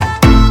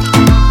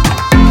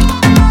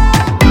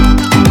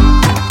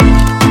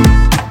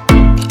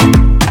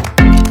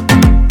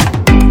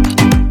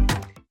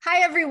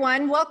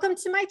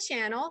Welcome to my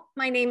channel.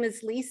 My name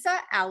is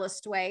Lisa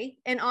Allistway,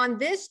 and on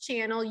this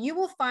channel, you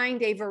will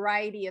find a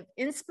variety of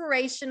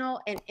inspirational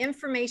and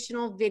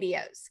informational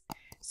videos.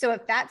 So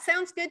if that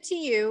sounds good to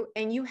you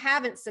and you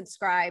haven't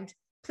subscribed,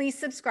 please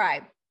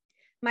subscribe.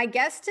 My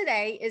guest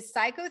today is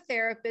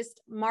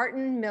psychotherapist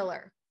Martin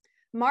Miller.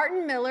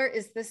 Martin Miller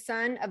is the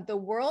son of the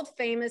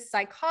world-famous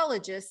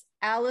psychologist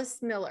Alice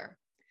Miller.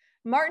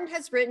 Martin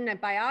has written a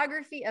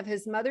biography of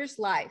his mother's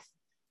life,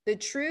 The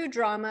True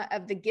Drama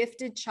of the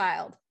Gifted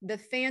Child, The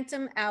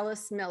Phantom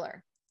Alice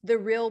Miller, The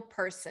Real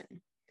Person.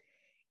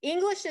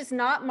 English is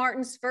not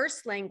Martin's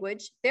first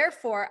language.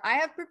 Therefore, I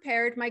have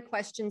prepared my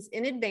questions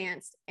in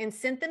advance and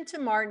sent them to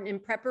Martin in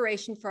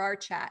preparation for our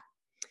chat.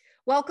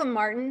 Welcome,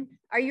 Martin.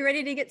 Are you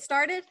ready to get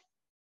started?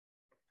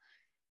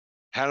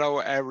 Hello,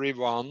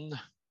 everyone.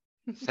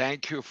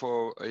 Thank you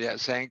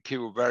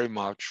very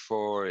much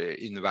for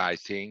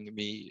inviting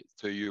me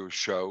to your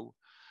show.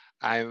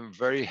 I'm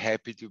very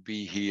happy to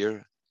be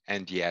here.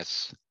 And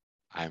yes,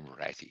 I'm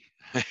ready.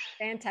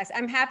 Fantastic.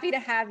 I'm happy to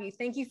have you.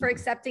 Thank you for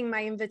accepting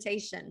my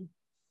invitation.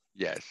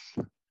 Yes.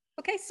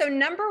 Okay, so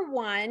number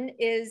one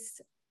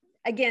is,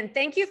 again,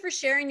 thank you for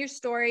sharing your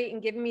story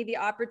and giving me the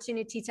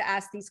opportunity to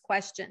ask these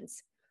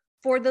questions.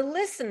 For the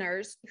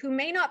listeners who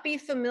may not be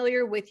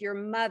familiar with your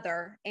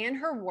mother and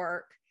her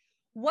work,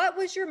 what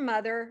was your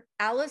mother,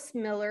 Alice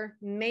Miller,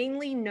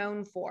 mainly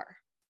known for?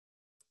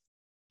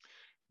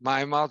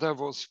 My mother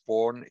was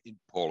born in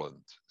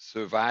Poland,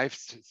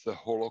 survived the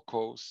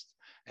Holocaust,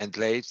 and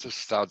later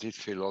studied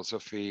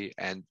philosophy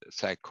and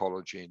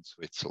psychology in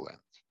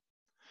Switzerland.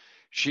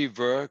 She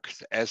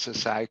worked as a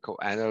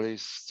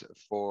psychoanalyst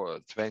for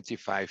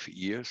 25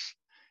 years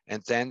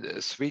and then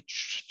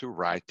switched to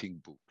writing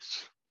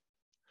books.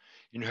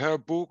 In her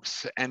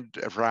books and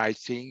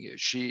writing,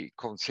 she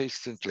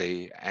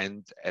consistently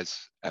and as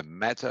a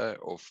matter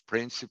of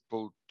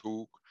principle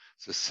took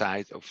the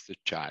side of the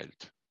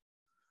child.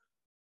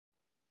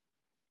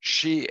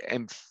 She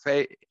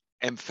emphasized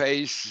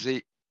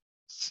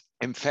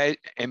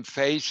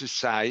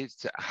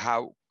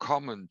how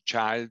common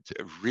child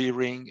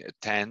rearing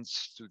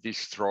tends to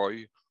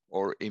destroy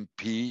or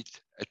impede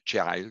a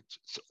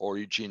child's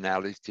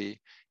originality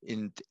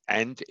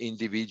and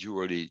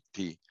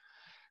individuality,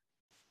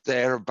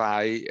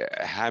 thereby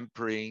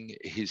hampering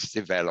his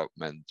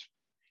development.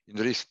 In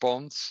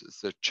response,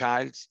 the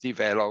child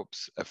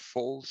develops a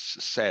false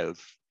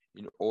self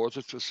in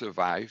order to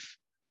survive,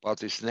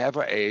 but is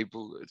never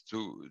able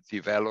to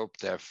develop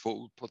their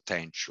full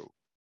potential.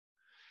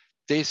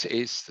 This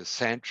is the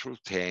central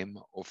theme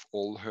of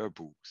all her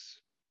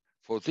books.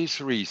 For this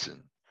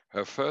reason,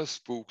 her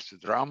first book, The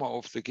Drama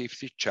of the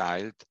Gifted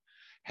Child,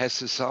 has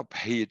a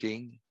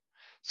subheading,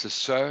 The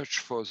Search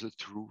for the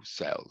True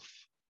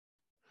Self.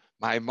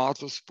 My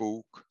mother's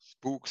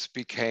books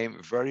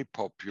became very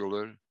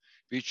popular,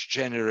 which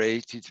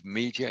generated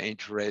media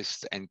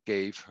interest and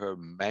gave her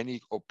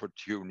many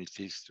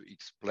opportunities to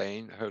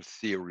explain her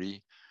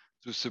theory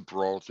to the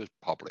broader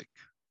public.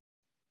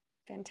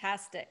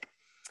 Fantastic.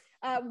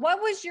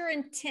 What was your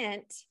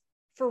intent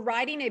for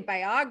writing a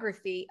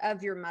biography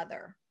of your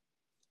mother?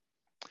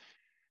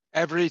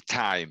 Every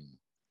time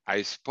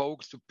I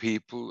spoke to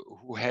people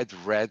who had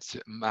read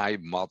my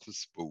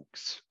mother's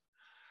books,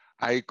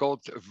 I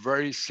got a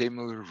very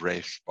similar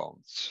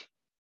response.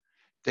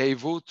 They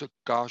would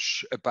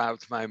gush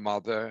about my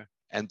mother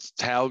and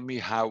tell me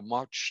how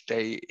much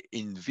they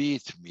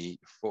envied me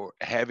for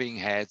having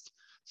had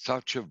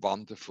such a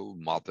wonderful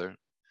mother,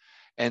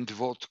 and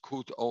what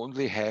could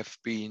only have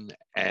been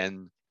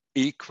an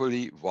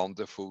equally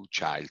wonderful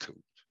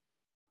childhood.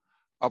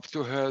 Up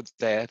to her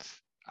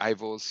death, I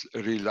was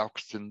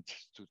reluctant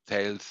to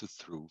tell the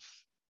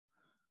truth,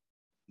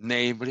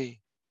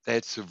 namely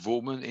that the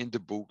woman in the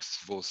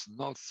books was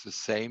not the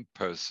same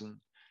person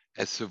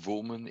as the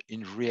woman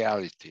in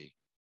reality.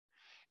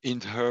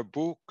 In her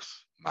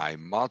books, my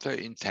mother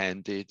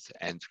intended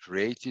and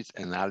created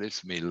an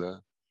Alice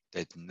Miller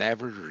that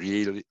never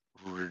really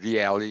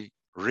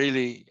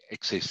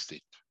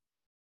existed.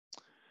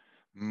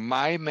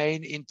 My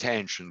main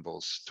intention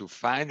was to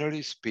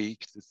finally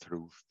speak the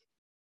truth.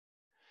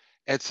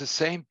 At the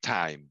same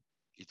time,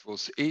 it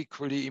was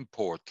equally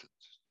important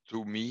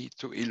to me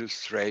to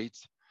illustrate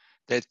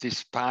that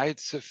despite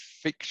the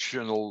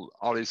fictional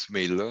Alice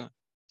Miller,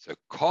 the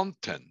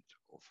content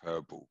of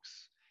her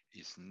books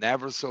is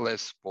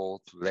nevertheless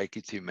both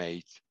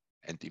legitimate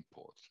and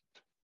important.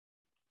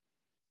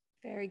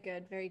 Very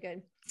good, very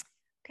good.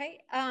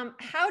 Okay,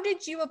 how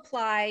did you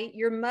apply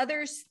your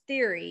mother's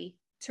theory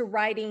to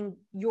writing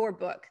your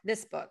book,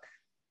 this book?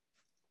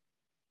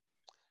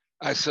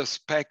 I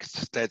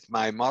suspect that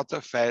my mother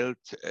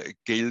felt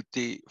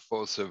guilty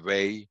for the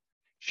way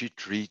she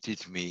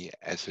treated me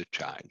as a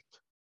child.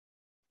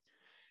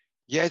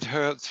 Yet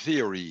her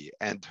theory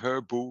and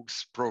her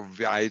books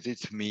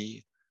provided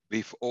me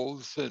with all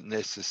the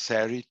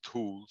necessary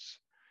tools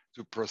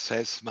to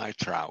process my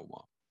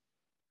trauma.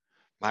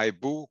 My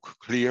book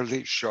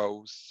clearly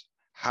shows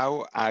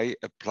how I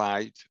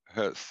applied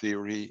her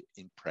theory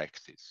in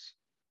practice.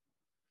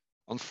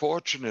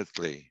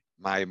 Unfortunately,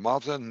 My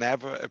mother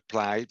never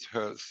applied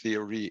her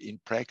theory in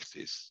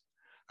practice.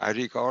 I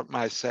regard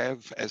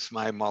myself as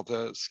my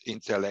mother's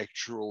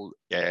intellectual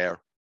heir.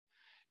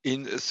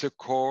 In the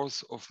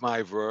course of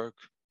my work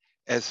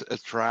as a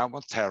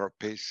trauma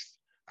therapist,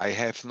 I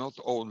have not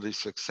only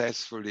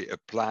successfully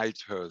applied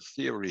her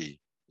theory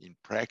in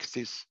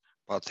practice,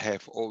 but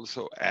have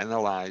also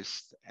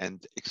analyzed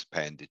and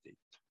expanded it.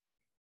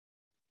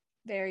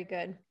 Very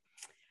good.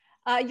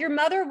 Your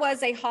mother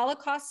was a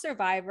Holocaust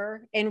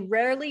survivor and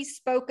rarely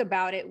spoke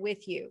about it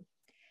with you.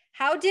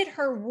 How did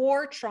her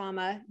war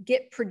trauma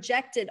get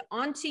projected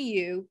onto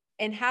you,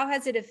 and how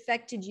has it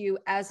affected you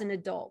as an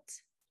adult?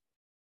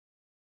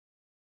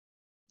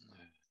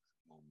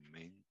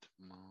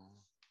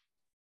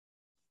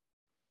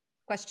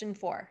 Question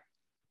 4.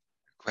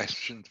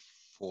 Question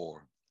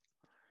 4.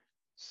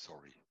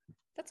 Sorry.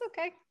 That's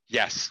okay.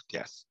 Yes.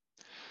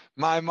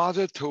 My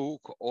mother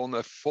took on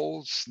a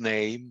false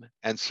name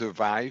and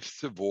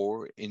survived the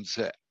war in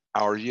the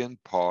Aryan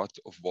part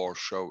of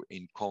Warsaw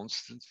in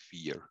constant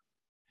fear.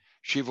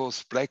 She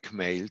was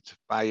blackmailed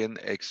by an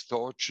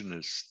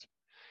extortionist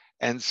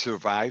and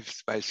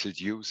survived by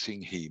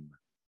seducing him.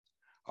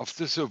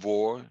 After the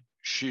war,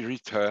 she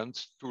returned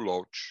to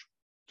Lodz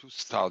to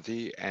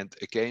study and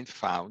again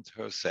found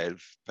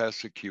herself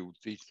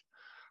persecuted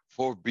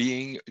for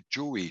being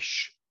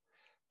Jewish,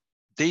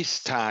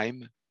 this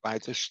time by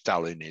the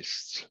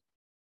Stalinists.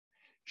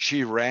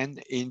 She ran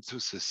into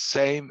the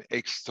same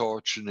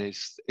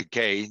extortionist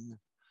again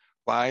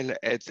while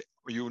at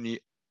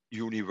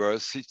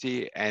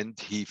university, and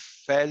he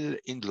fell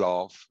in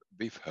love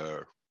with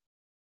her.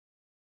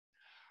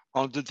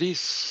 Under these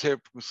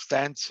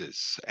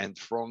circumstances, and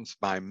from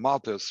my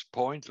mother's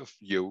point of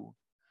view,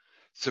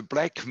 the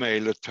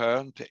blackmailer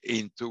turned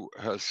into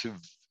her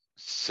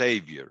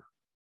savior.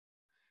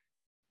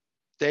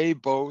 They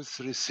both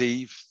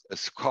received a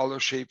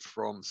scholarship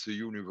from the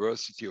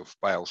University of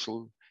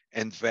Basel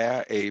and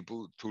were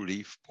able to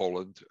leave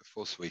Poland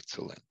for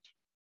Switzerland.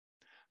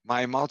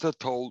 My mother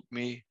told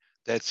me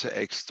that the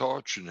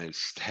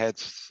extortionist had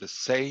the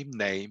same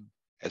name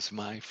as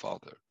my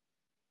father,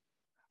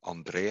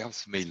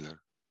 Andreas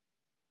Miller.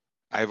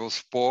 I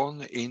was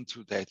born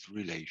into that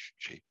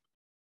relationship.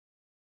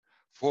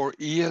 For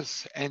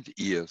years and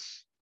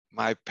years,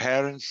 my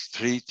parents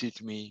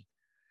treated me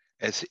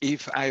as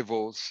if I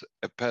was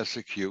a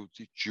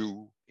persecuted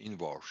Jew in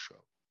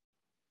Warsaw.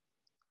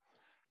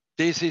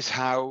 This is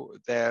how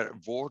their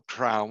war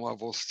trauma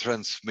was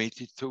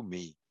transmitted to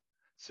me,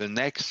 the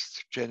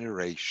next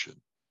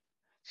generation.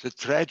 The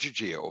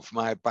tragedy of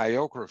my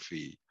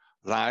biography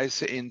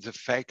lies in the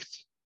fact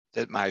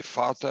that my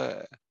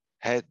father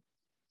had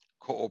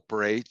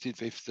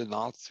cooperated with the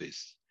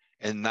Nazis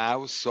and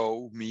now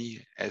saw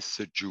me as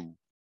a Jew.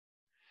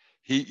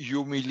 He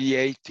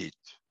humiliated,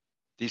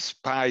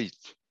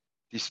 despised,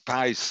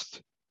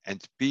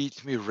 and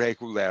beat me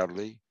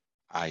regularly.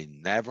 I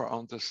never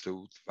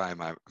understood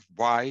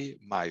why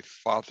my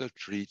father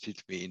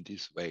treated me in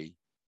this way,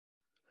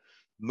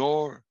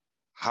 nor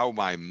how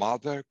my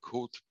mother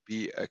could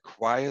be a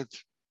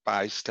quiet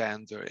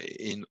bystander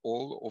in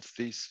all of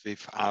this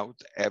without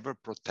ever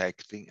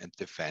protecting and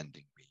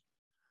defending me.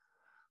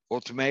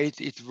 What made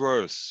it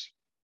worse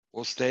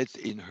was that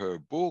in her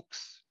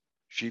books,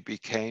 she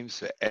became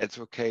the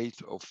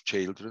advocate of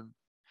children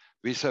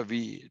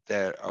vis-à-vis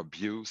their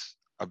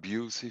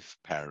abusive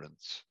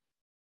parents.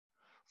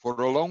 For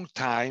a long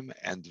time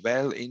and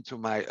well into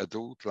my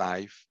adult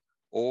life,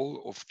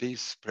 all of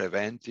this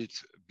prevented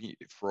me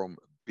from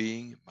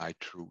being my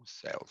true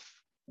self.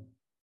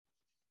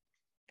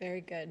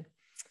 Very good.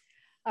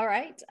 All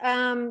right.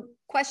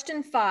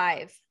 Question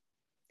 5.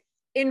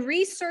 In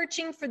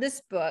researching for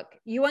this book,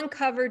 you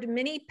uncovered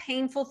many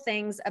painful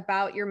things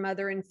about your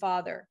mother and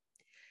father.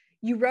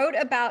 You wrote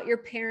about your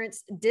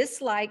parents'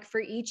 dislike for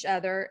each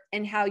other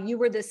and how you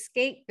were the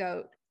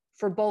scapegoat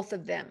for both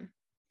of them.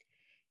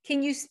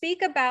 Can you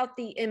speak about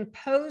the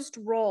imposed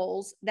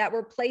roles that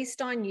were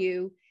placed on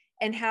you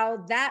and how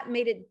that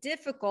made it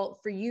difficult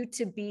for you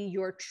to be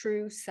your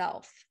true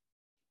self?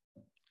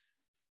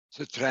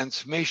 The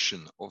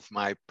transmission of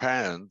my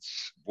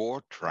parents'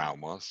 war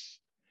traumas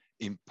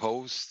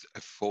imposed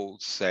a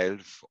false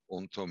self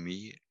onto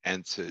me,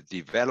 and the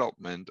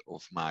development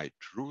of my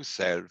true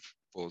self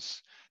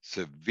was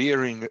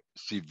severely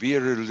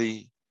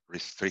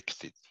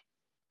restricted.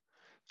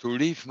 To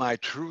live my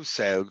true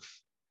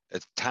self a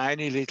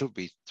tiny little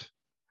bit,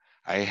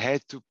 I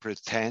had to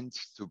pretend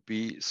to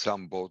be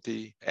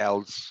somebody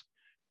else,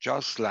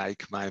 just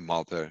like my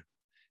mother,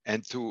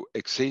 and to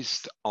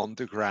exist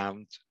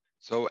underground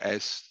so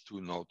as to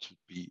not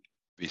be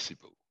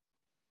visible.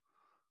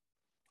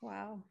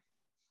 Wow.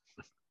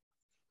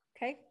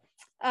 Okay.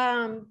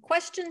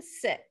 Question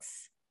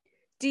 6.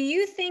 Do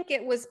you think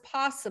it was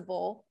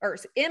possible or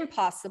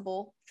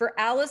impossible for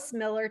Alice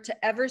Miller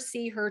to ever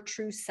see her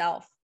true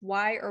self?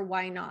 Why or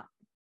why not?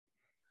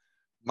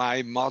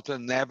 My mother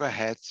never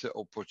had the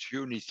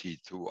opportunity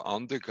to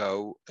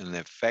undergo an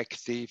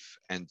effective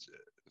and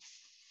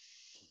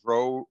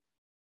thorough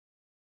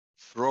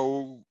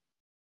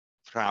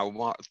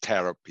trauma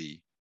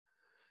therapy.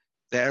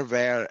 There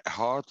were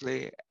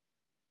hardly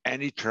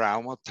any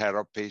trauma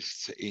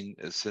therapists in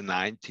the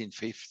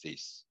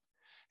 1950s.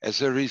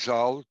 As a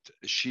result,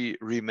 she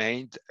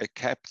remained a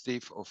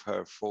captive of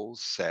her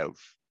false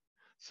self.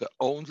 The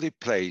only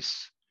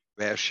place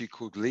where she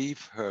could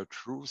live her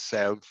true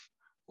self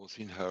was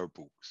in her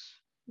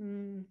books.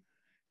 Mm.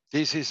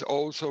 This is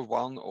also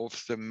one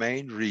of the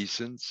main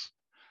reasons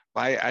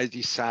why I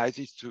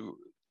decided to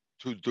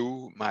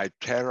do my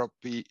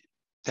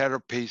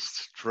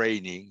therapist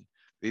training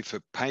with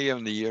a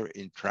pioneer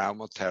in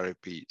trauma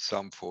therapy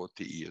some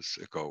 40 years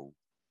ago.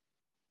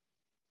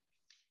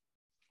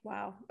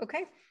 Wow.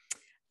 Okay.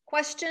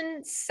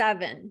 Question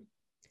 7.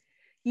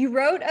 You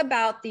wrote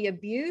about the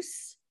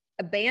abuse,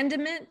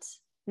 abandonment,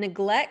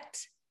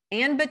 neglect,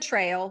 and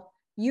betrayal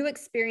you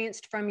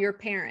experienced from your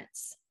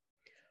parents.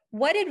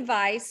 What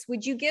advice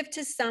would you give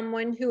to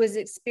someone who has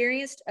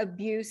experienced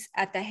abuse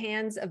at the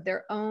hands of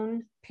their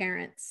own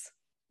parents?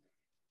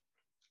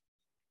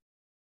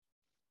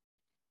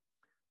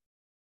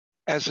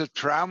 As a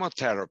trauma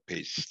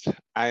therapist,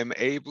 I am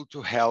able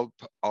to help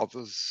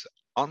others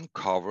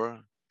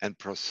uncover and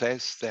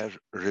process their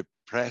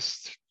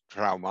repressed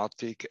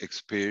traumatic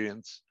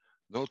experience,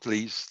 not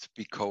least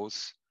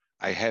because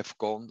I have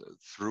gone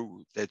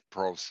through that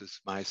process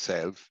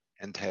myself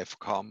and have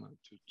come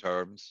to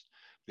terms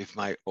with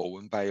my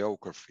own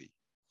biography.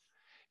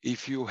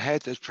 If you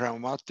had a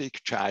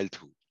traumatic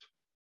childhood,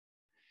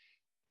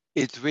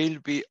 it will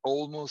be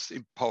almost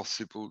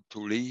impossible to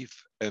live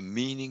a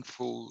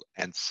meaningful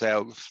and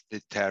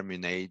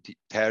self-determinate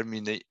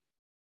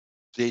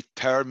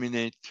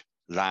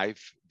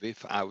life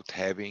without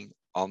having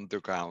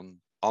undergone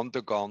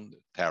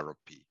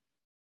therapy.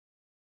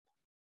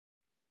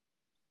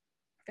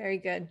 Very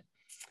good.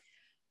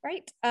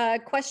 Right.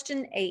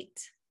 Question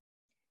 8.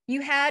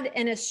 You had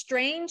an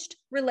estranged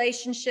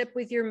relationship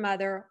with your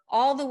mother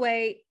all the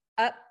way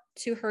up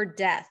to her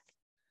death.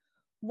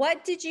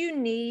 What did you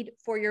need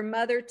for your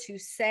mother to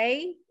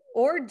say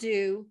or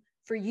do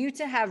for you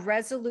to have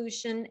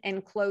resolution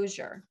and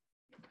closure?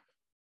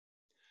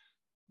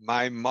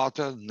 My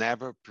mother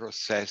never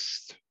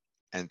processed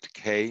and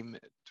came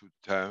to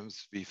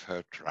terms with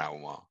her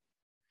trauma.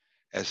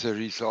 As a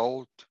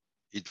result,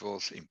 it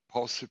was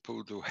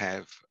impossible to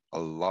have a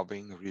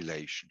loving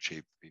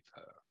relationship with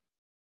her.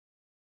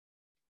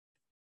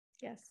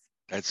 Yes.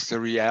 That's the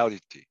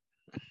reality.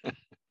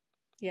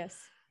 Yes.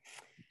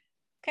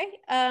 Okay.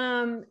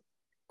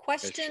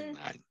 Question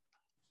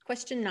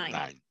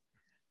 9.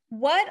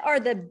 What are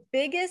the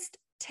biggest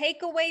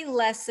takeaway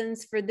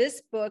lessons for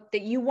this book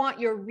that you want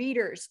your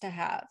readers to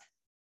have?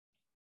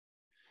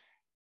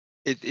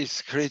 It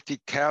is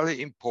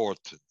critically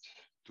important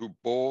to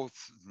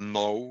both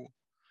know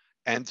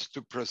and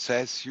to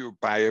process your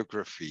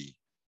biography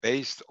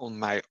based on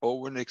my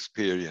own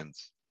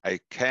experience. I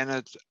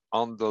cannot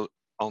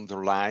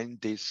underline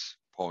this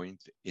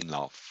point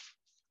enough.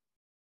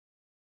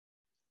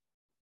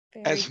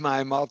 As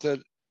my mother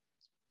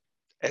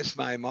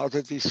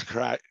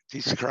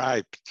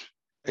described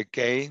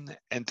again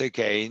and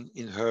again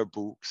in her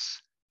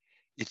books,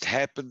 it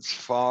happens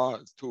far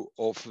too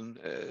often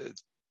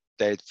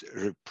that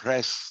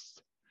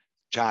repressed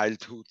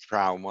childhood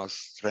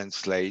traumas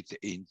translate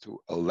into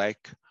a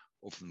lack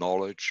of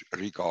knowledge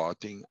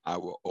regarding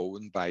our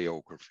own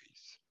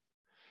biographies.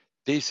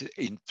 This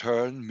in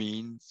turn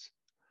means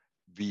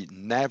we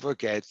never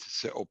get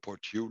the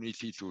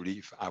opportunity to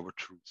live our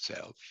true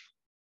self.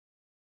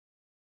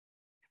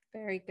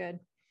 Very good.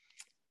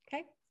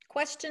 Okay.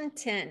 Question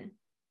 10.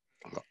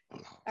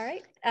 All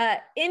right.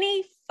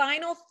 Any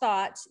final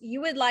thoughts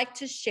you would like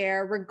to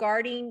share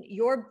regarding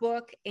your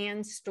book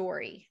and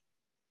story?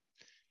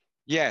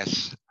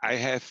 Yes, I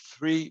have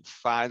 3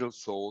 final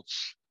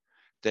thoughts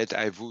that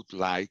I would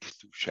like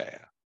to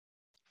share.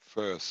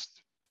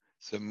 First,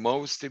 the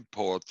most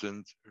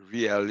important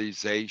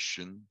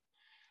realization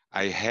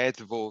I had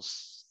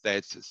was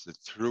that the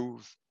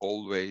truth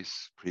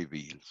always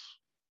prevails.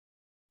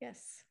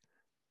 Yes.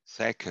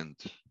 Second,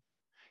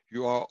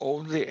 you are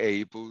only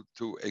able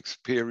to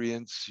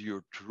experience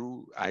your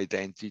true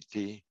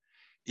identity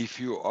if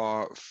you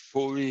are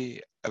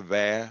fully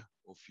aware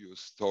of your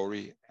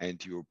story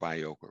and your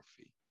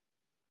biography.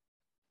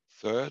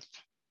 Third,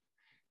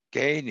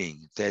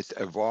 gaining that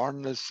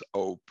awareness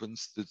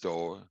opens the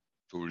door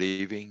to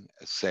living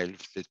a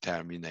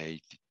self-determined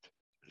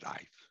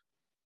life.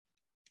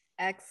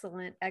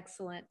 Excellent,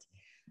 excellent.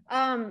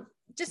 I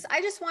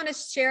just want to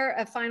share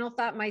a final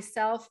thought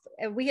myself.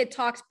 We had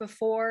talked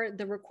before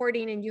the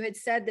recording, and you had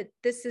said that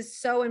this is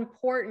so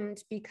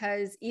important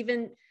because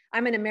even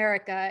I'm in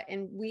America,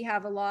 and we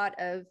have a lot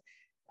of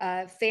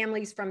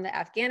families from the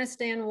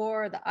Afghanistan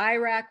war, the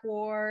Iraq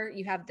war,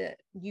 you have the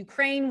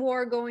Ukraine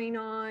war going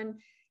on,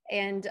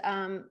 and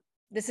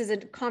this is a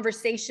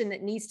conversation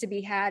that needs to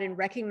be had and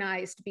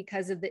recognized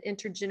because of the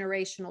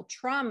intergenerational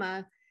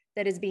trauma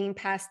that is being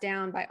passed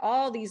down by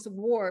all these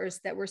wars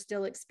that we're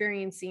still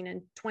experiencing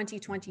in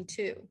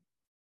 2022.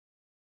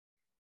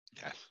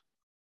 Yes.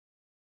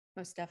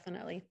 Most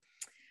definitely.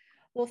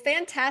 Well,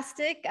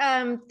 fantastic.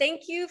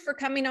 Thank you for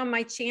coming on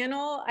my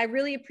channel. I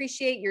really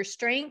appreciate your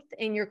strength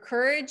and your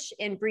courage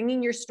in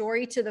bringing your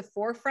story to the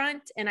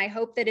forefront. And I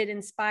hope that it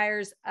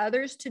inspires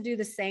others to do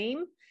the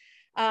same.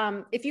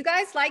 If you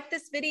guys like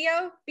this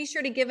video, be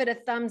sure to give it a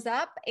thumbs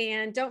up,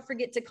 and don't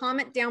forget to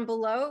comment down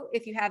below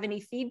if you have any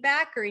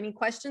feedback or any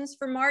questions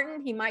for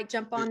Martin. He might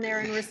jump on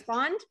there and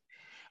respond.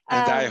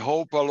 And I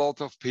hope a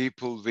lot of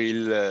people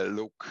will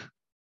look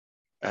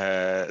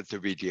the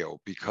video,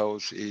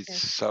 because it's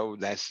so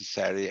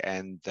necessary.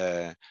 And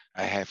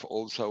I have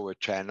also a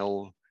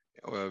channel,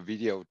 a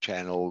video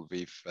channel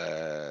with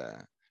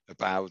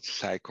about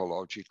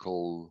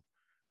psychological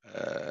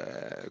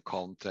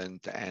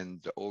content,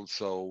 and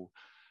also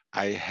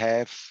I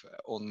have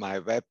on my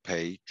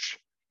webpage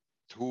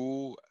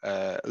 2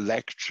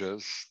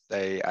 lectures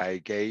I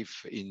gave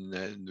in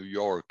New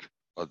York,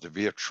 but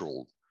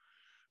virtual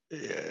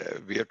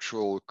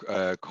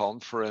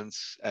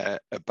conference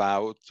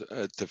about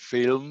the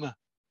film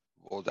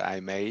what I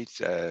made.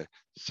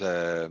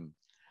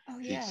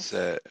 It's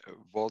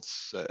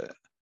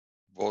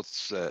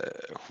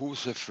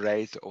Who's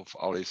Afraid of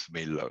Alice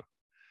Miller?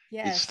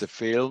 It's the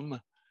film,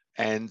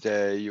 and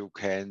you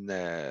can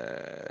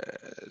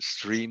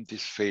stream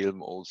this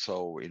film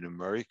also in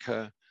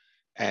America.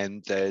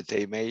 And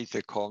they made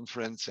a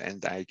conference,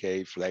 and I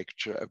gave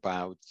lecture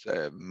about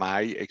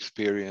my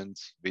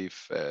experience with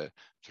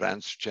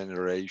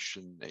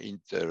transgeneration,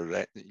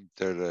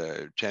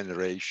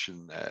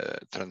 intergeneration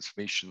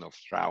transmission of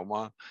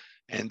trauma.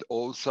 And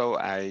also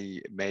I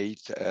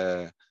made,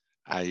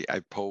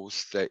 I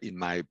post in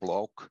my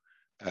blog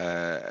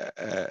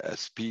a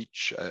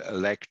speech, a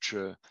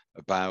lecture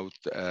about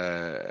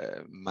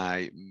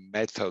my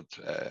method,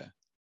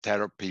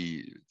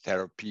 therapy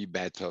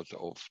method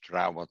of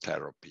trauma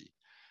therapy,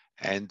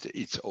 and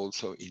it's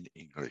also in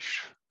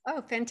English.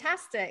 Oh,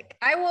 fantastic!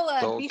 I will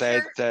so be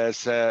that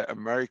sure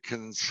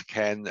Americans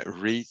can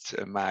read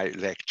my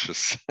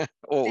lectures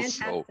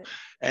also. Fantastic.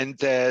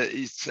 And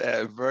it's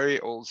very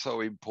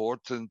also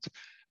important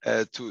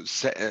to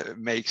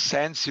make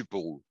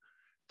sensible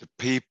the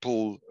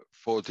people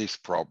for these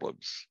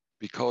problems,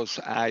 because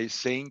I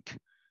think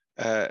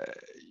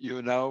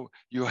you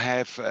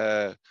have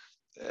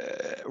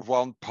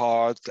one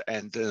part,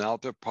 and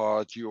another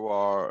part you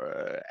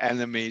are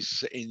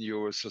enemies in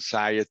your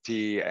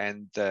society,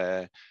 and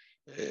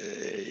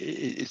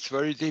it's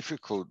very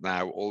difficult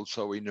now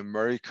also in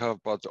America,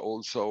 but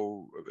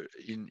also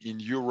in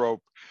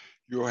Europe.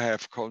 You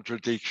have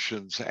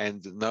contradictions,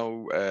 and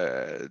no,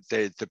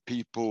 the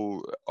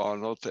people are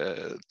not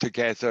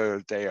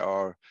together, they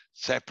are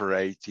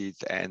separated,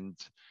 and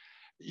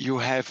you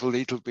have a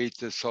little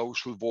bit of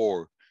social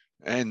war.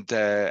 And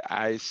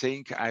I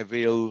think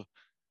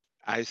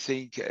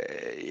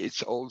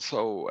it's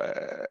also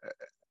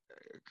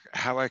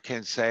how I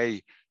can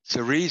say,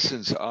 the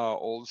reasons are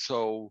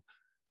also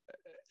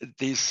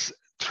these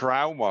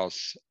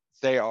traumas.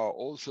 They are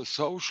also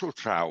social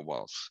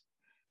traumas.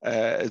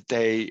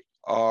 They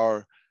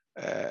are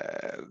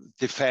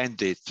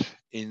defended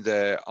in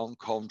the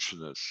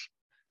unconscious,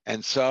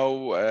 and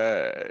so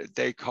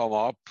they come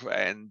up,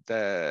 and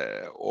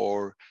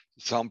or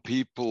some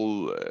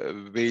people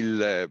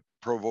will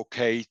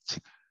provocate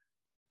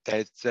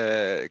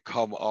that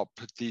come up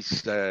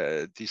these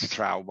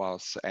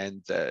traumas.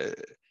 And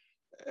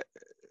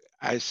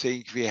I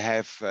think we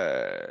have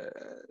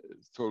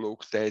to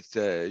look that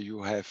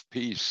you have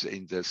peace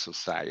in the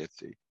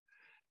society,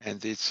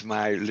 and it's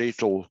my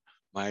little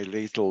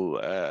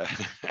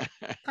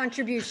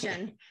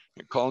contribution.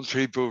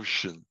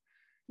 contribution.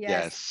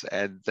 Yes,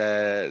 and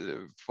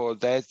for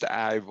that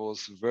I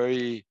was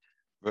very,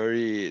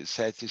 very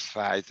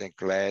satisfied and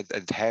glad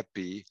and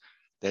happy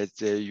that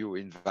you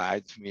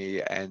invite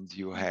me, and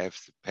you have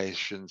the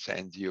patience,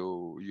 and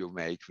you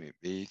make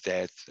me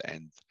that.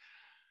 And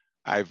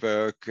I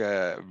work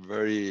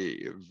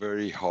very,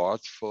 very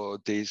hard for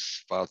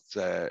this, but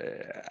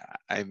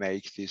I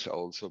make this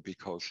also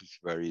because it's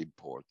very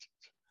important.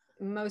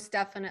 Most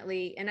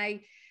definitely. And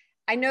I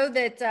know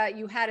that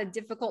you had a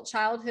difficult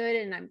childhood,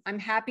 and I'm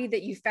happy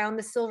that you found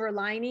the silver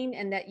lining,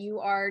 and that you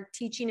are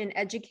teaching and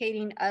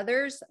educating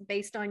others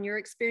based on your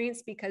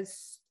experience,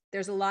 because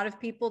there's a lot of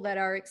people that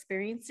are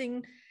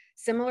experiencing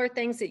similar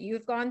things that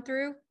you've gone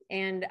through.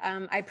 And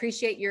I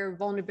appreciate your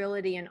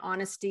vulnerability and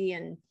honesty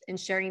and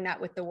sharing that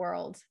with the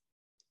world.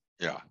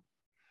 Yeah.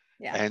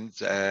 And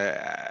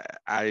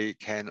I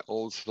can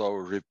also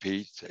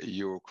repeat,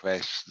 your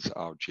questions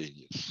are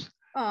genius.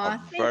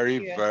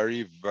 Very,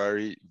 very,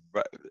 very,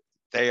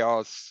 they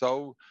are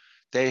so,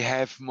 they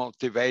have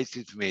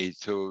motivated me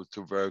to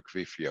work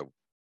with you.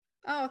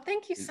 Oh,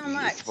 thank you so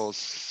much. It was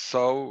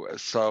so,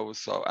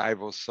 I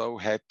was so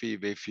happy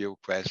with your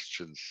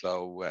questions.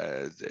 So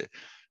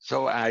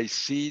I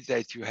see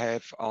that you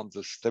have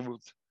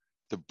understood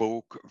the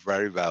book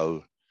very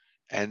well,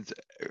 and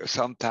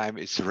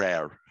sometimes it's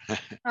rare.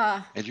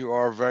 And you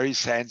are very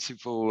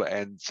sensible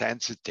and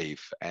sensitive,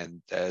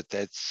 and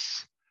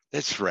that's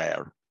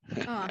rare.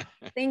 Oh,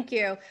 thank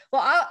you.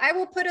 Well, I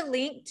will put a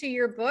link to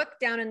your book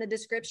down in the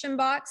description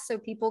box so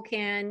people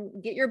can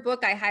get your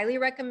book. I highly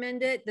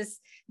recommend it. This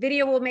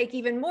video will make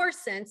even more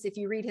sense if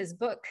you read his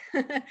book.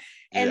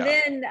 And Yeah.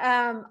 then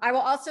I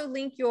will also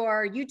link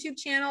your YouTube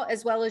channel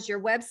as well as your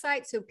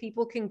website so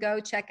people can go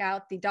check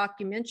out the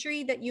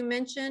documentary that you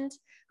mentioned,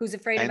 Who's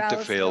Afraid of And the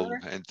Alice film,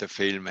 Miller. and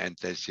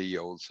they see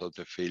also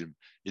the film.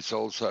 It's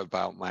also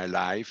about my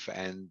life,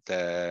 and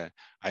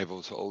I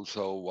was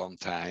also one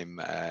time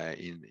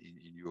in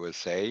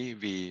USA.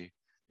 We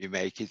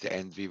make it,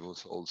 and we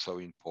was also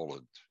in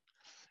Poland.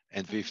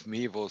 And with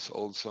me was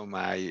also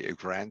my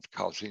grand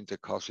cousin, the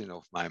cousin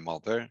of my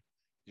mother,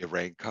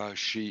 Irenka.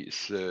 She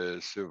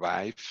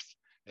survived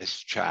as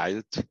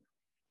child.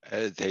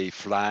 They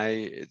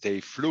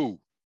flew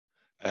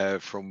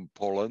from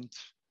Poland,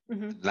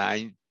 Mhm.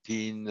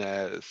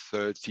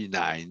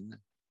 1939,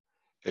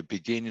 the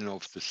beginning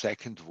of the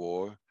Second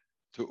War,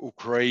 to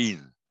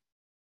Ukraine.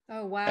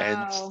 Oh, And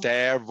wow.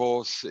 there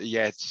was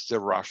yet the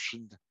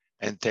Russian,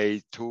 and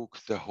they took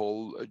the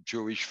whole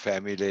Jewish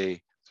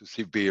family to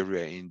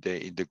Siberia in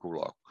the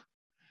Gulag.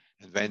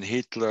 And when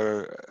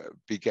Hitler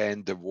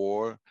began the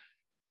war,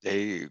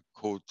 they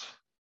could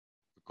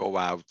go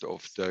out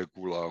of the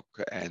Gulag,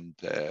 and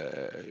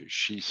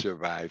she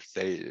survived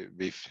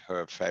with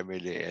her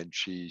family, and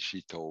she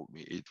told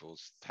me it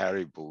was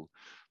terrible.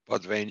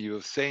 But when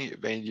you think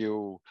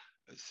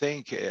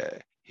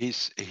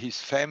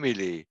his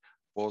family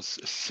was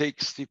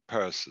 60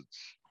 persons,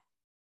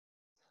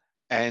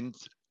 and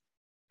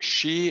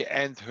she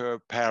and her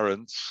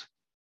parents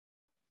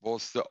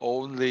was the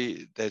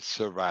only that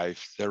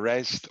survived. The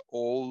rest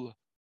all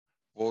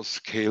was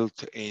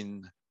killed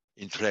in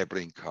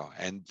Treblinka,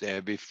 and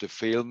with the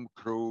film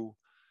crew,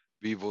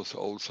 we was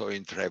also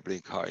in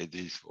Treblinka, and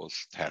this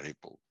was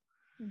terrible.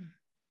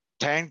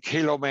 10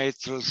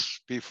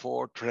 kilometers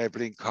before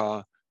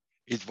Treblinka,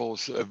 it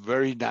was a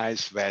very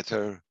nice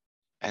weather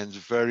and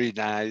very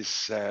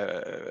nice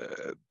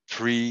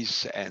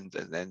trees, and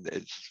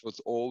it was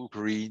all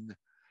green.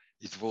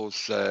 It was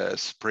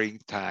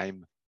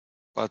springtime,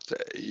 but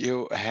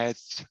you had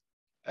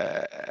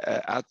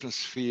an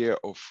atmosphere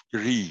of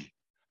grau,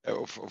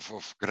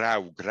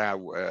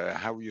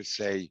 how you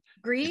say.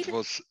 It Greed?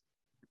 was,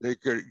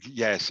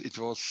 yes, it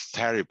was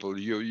terrible.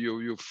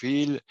 You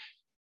feel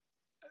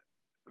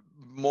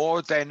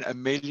more than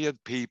 1 million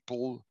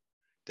people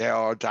they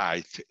are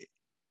died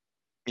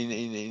in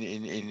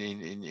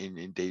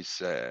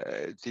this.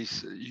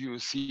 You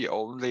see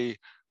only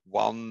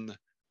one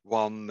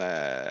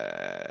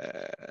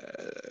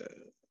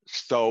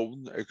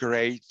stone, a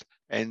great,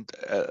 and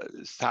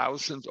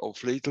thousands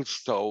of little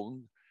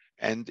stone,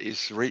 and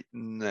is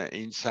written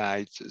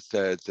inside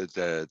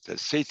the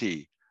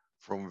city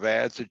from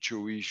where the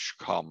Jewish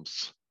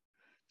comes.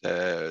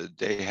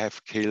 They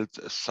have killed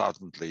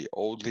suddenly,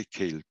 only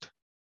killed.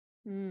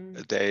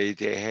 Mm. They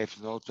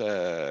have not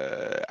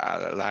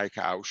like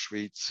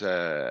Auschwitz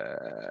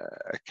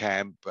a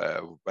camp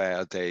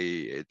where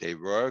they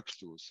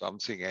worked or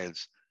something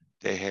else.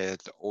 They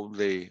had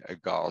only a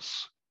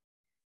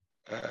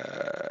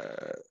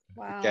uh,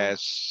 Wow.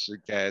 gas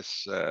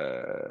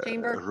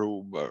Chamber?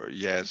 room,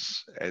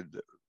 yes, and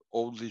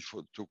only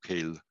to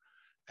kill.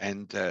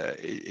 And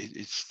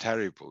it's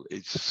terrible.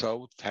 It's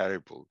so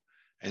terrible.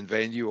 And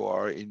when you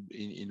are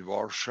in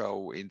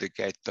Warsaw, in the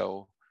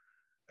ghetto,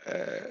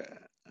 uh,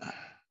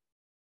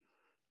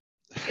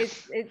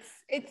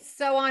 It's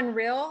so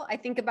unreal. I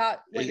think about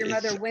what your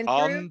mother it's went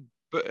through.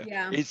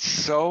 Yeah.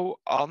 it's so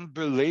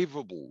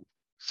unbelievable,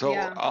 so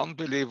Yeah.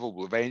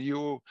 unbelievable when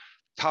you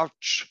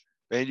touch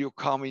when you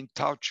come in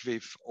touch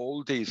with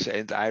all this.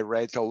 And I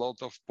read a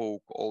lot of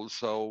book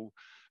also,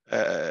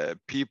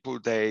 people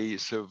they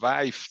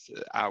survived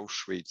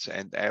Auschwitz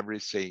and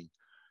everything,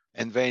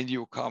 and when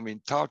you come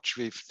in touch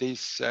with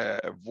this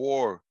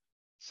war,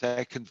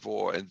 second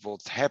war, and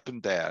what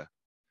happened there,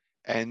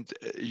 and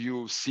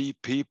you see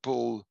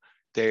people,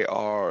 they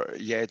are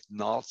yet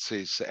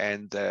Nazis,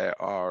 and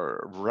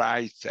are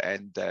right,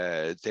 and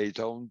they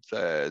don't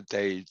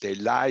they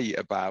lie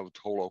about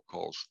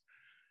Holocaust.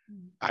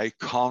 I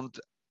can't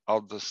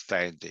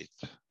understand it.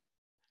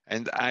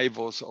 And I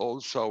was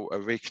also a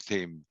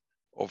victim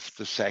of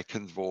the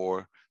second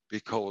war,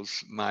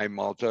 because my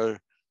mother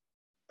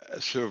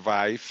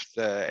survived,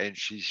 and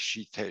she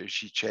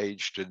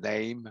changed the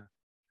name,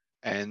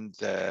 and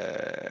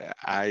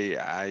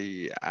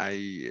I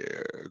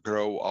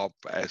grow up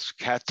as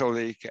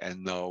Catholic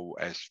and now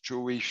as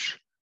Jewish.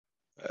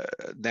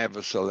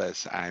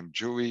 Nevertheless, I'm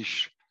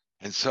Jewish,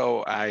 and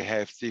so I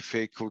have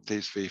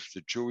difficulties with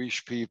the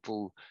Jewish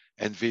people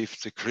and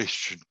with the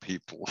Christian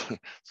people.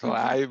 So Mhm.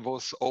 I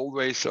was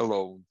always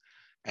alone,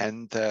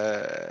 and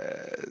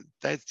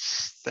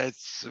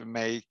that's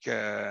make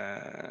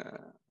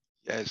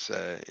yes,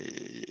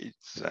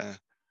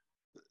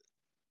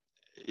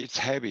 it's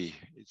heavy.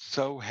 It's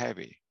so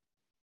heavy.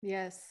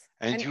 Yes.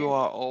 And you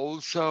are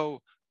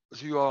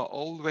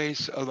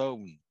always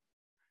alone.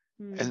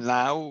 Mm. And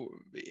now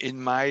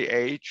in my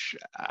age,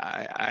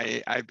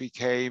 I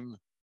became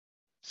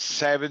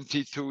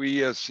 72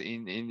 years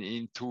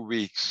in 2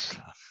 weeks.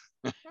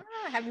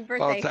 Happy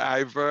birthday. But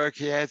I work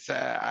yet.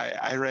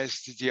 I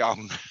rested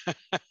young.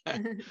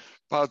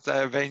 But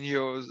when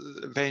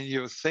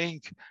you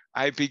think,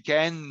 I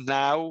began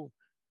now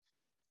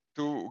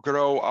to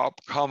grow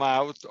up, come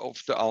out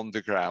of the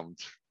underground.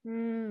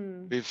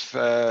 With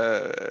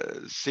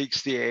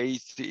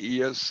 68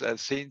 years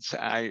since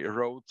I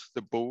wrote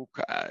the book,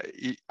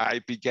 I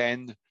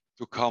began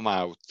to come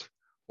out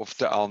of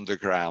the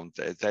underground.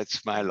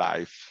 That's my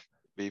life.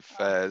 With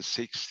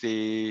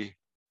 63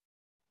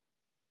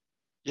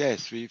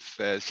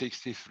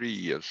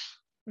 years,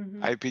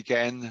 I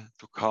began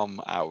to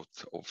come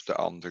out of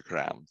the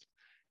underground.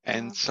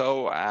 And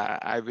so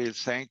I will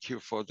thank you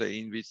for the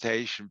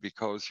invitation,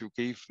 because you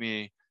give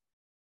me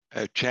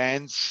a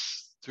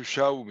chance to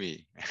show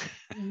me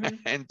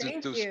and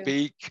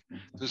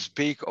to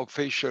speak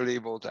officially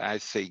what I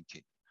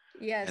think.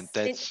 Yes. And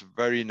that's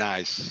very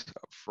nice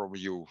from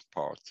you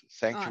part.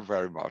 Thank you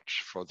very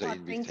much for the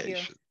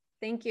invitation.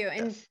 Thank you.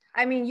 And yes.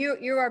 I mean,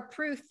 you are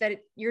proof that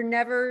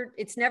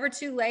it's never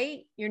too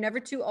late. You're never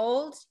too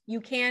old.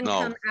 You can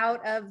come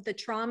out of the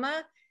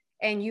trauma,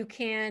 and you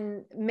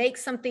can make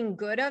something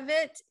good of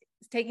it,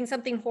 taking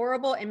something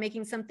horrible and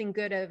making something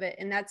good of it.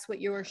 And that's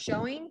what you're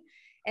showing,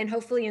 and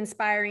hopefully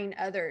inspiring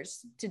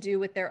others to do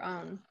with their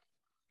own.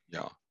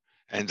 Yeah.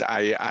 And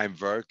I'm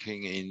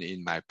working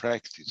in my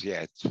practice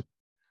yet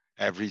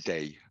every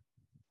day.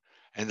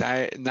 And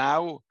I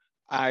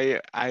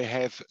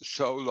have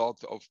so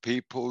lot of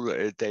people,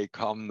 they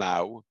come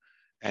now.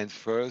 And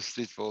first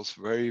it was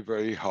very,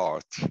 very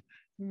hard,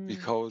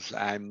 because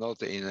I'm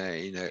not in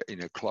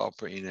a club,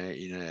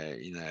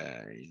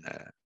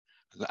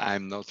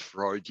 I'm not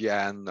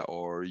Freudian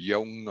or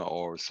Jung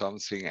or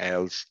something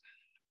else.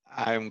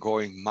 I'm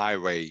going my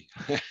way.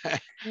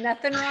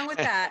 Nothing wrong with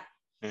that.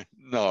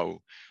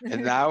 No.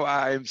 And now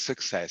I'm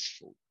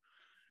successful.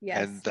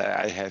 Yes. And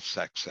I have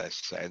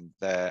success, and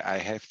I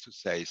have to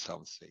say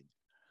something.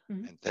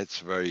 And that's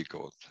very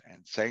good.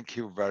 And thank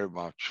you very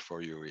much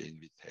for your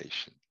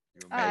invitation.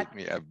 You made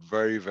me a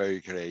very, very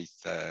great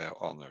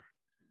honor.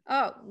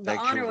 Oh, the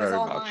honor was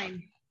all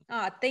mine.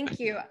 Thank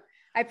you.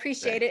 I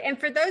appreciate it. And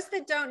for those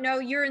that don't know,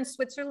 you're in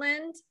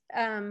Switzerland.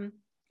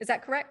 Is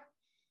that correct?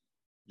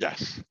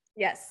 Yes.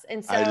 Yes.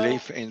 And so I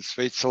live in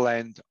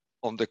Switzerland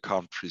on the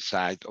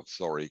countryside of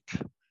Zurich.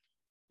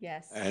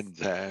 Yes. And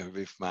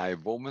with my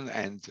woman,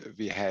 and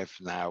we have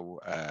now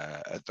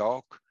a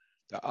dog.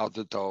 The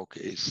other dog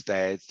is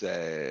dead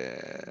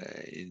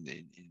in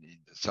the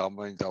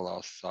summer, in the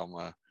last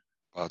summer.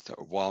 But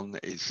one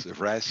is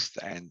rest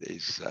and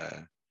is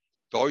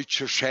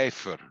Deutscher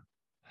Schäfer.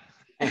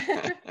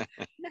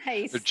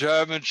 Nice. The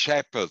German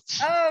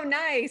Shepherds. Oh,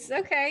 nice.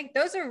 Okay.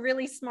 Those are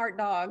really smart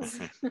dogs.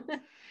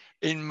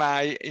 In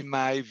my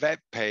web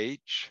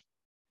page,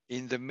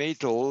 in the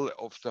middle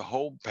of the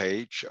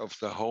homepage,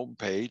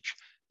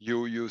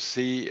 you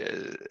see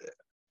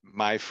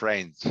my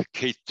friend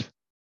Kit,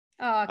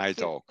 my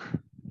dog.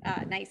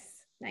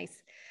 Nice.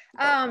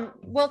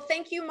 Well,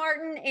 thank you,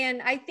 Martin.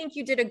 And I think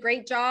you did a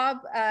great job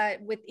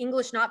with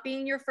English not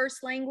being your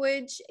first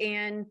language,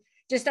 and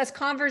just us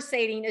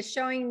conversating is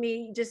showing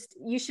me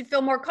you should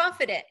feel more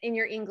confident in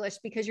your English,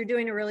 because you're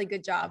doing a really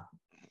good job.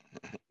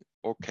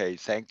 Okay,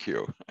 thank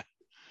you.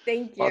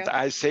 Thank you. But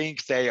I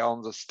think they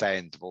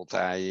understand what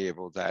I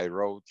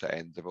wrote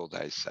and what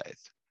I said.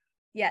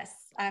 Yes,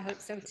 I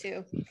hope so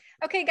too.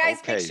 Okay, guys,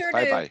 okay, make sure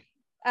bye-bye.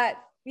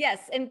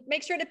 Yes, and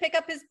make sure to pick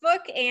up his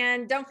book,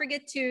 and don't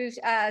forget to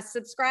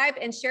subscribe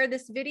and share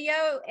this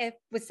video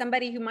with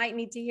somebody who might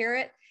need to hear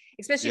it,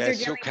 especially if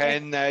yes, you're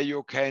dealing with...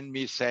 you can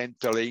me send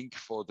the link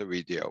for the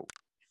video.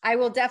 I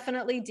will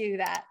definitely do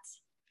that.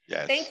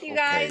 Yes. Thank you,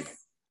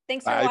 guys.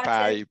 Thanks for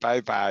watching.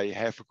 Bye-bye.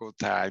 Have a good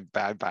time.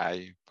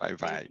 Bye-bye.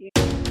 Bye-bye.